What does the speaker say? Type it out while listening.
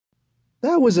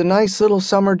That was a nice little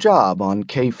summer job on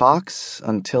K-Fox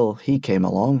until he came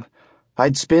along.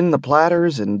 I'd spin the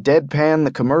platters and deadpan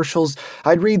the commercials.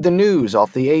 I'd read the news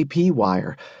off the AP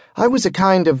wire. I was a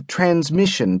kind of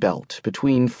transmission belt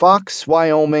between Fox,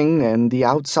 Wyoming, and the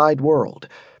outside world.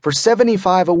 For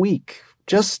 $75 a week,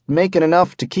 just making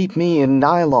enough to keep me in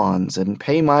nylons and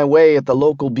pay my way at the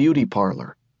local beauty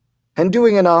parlor. And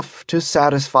doing enough to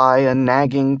satisfy a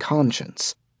nagging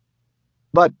conscience.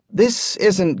 But this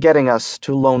isn't getting us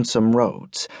to Lonesome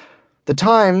Roads. The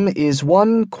time is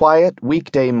one quiet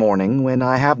weekday morning when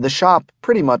I have the shop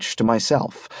pretty much to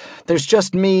myself. There's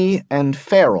just me and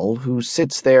Farrell, who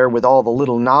sits there with all the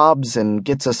little knobs and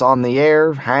gets us on the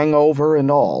air, hangover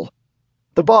and all.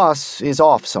 The boss is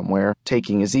off somewhere,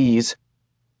 taking his ease.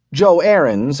 Joe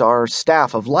Aarons, our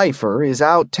staff of lifer, is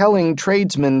out telling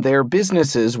tradesmen their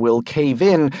businesses will cave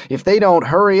in if they don't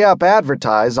hurry up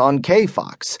advertise on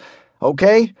K-Fox.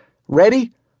 Okay,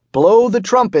 ready? Blow the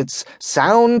trumpets,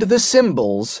 sound the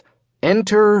cymbals,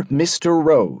 enter Mr.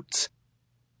 Rhodes.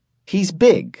 He's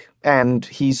big, and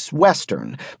he's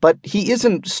Western, but he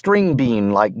isn't string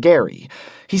bean like Gary.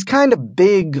 He's kind of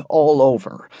big all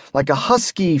over, like a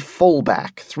husky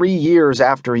fullback 3 years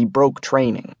after he broke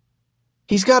training.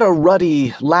 He's got a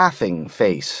ruddy, laughing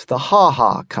face, the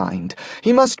ha-ha kind.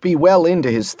 He must be well into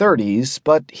his 30s,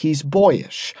 but he's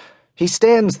boyish. He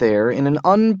stands there in an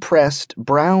unpressed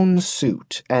brown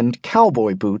suit and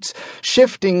cowboy boots,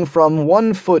 shifting from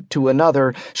one foot to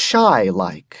another,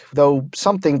 shy-like, though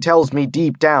something tells me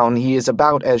deep down he is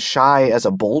about as shy as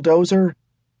a bulldozer.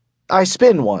 I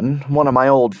spin one of my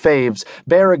old faves,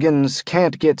 Berrigan's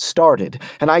Can't Get Started,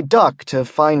 and I duck to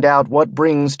find out what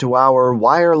brings to our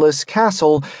wireless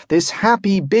castle this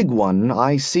happy big one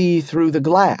I see through the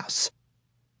glass.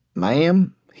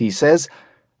 "Ma'am," he says,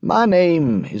 "my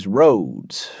name is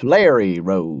Rhodes, Larry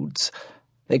Rhodes.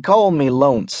 They call me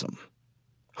Lonesome."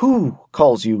 "Who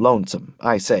calls you Lonesome?"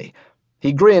 I say.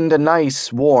 He grinned a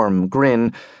nice, warm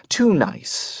grin, too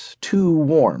nice, too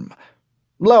warm.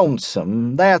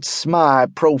 "Lonesome, that's my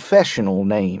professional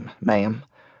name, ma'am."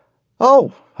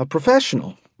 "Oh, a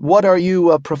professional. What are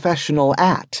you a professional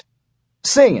at?"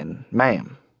 "Singing,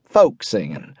 ma'am. Folk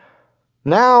singing.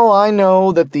 Now I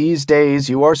know that these days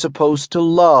you are supposed to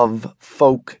love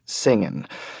folk singing.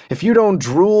 If you don't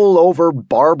drool over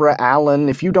Barbara Allen,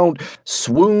 if you don't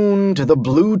swoon to the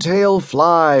blue-tail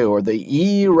fly or the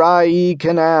Erie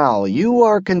Canal, you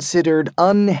are considered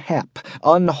unhep,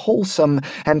 unwholesome,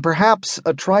 and perhaps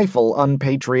a trifle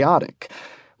unpatriotic.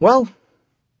 Well,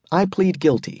 I plead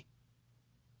guilty.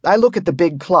 I look at the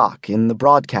big clock in the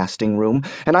broadcasting room,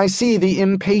 and I see the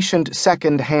impatient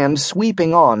second hand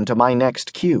sweeping on to my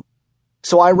next cue.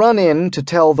 So I run in to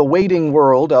tell the waiting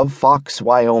world of Fox,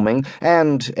 Wyoming,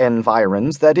 and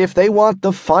environs that if they want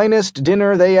the finest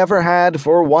dinner they ever had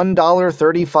for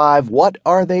 $1.35, what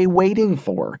are they waiting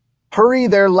for? Hurry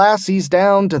their lassies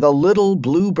down to the Little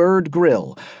Bluebird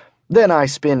Grill. Then I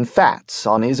spin Fats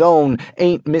on his own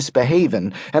Ain't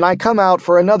Misbehavin', and I come out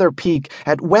for another peek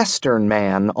at Western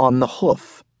Man on the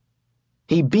Hoof.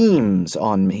 He beams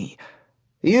on me.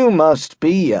 "You must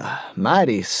be a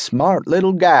mighty smart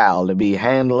little gal to be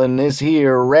handling this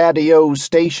here radio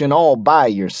station all by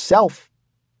yourself."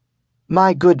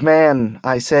 "My good man,"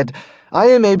 I said, "I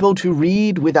am able to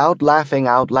read without laughing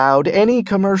out loud any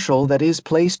commercial that is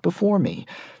placed before me.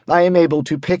 I am able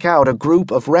to pick out a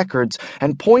group of records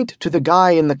and point to the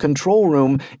guy in the control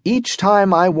room each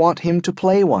time I want him to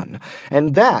play one,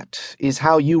 and that is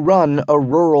how you run a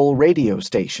rural radio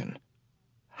station."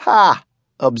 "Ha!"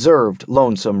 observed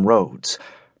Lonesome Rhodes.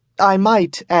 "I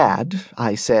might add,"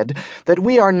 I said, "that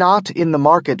we are not in the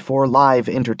market for live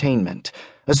entertainment,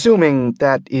 assuming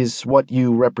that is what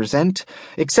you represent,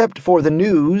 except for the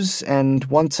news and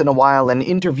once in a while an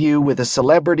interview with a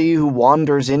celebrity who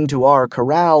wanders into our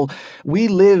corral. We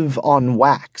live on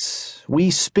wax.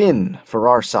 We spin for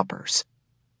our suppers."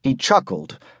 He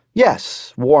chuckled.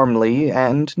 Yes, warmly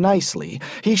and nicely.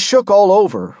 He shook all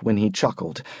over when he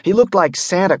chuckled. He looked like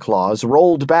Santa Claus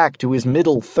rolled back to his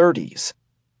middle 30s.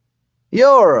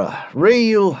 "You're a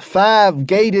real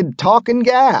five-gated talking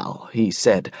gal," he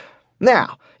said.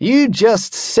 "Now, you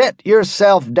just set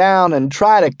yourself down and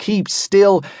try to keep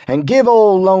still and give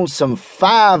old Lonesome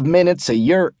 5 minutes of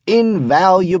your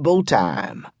invaluable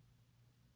time."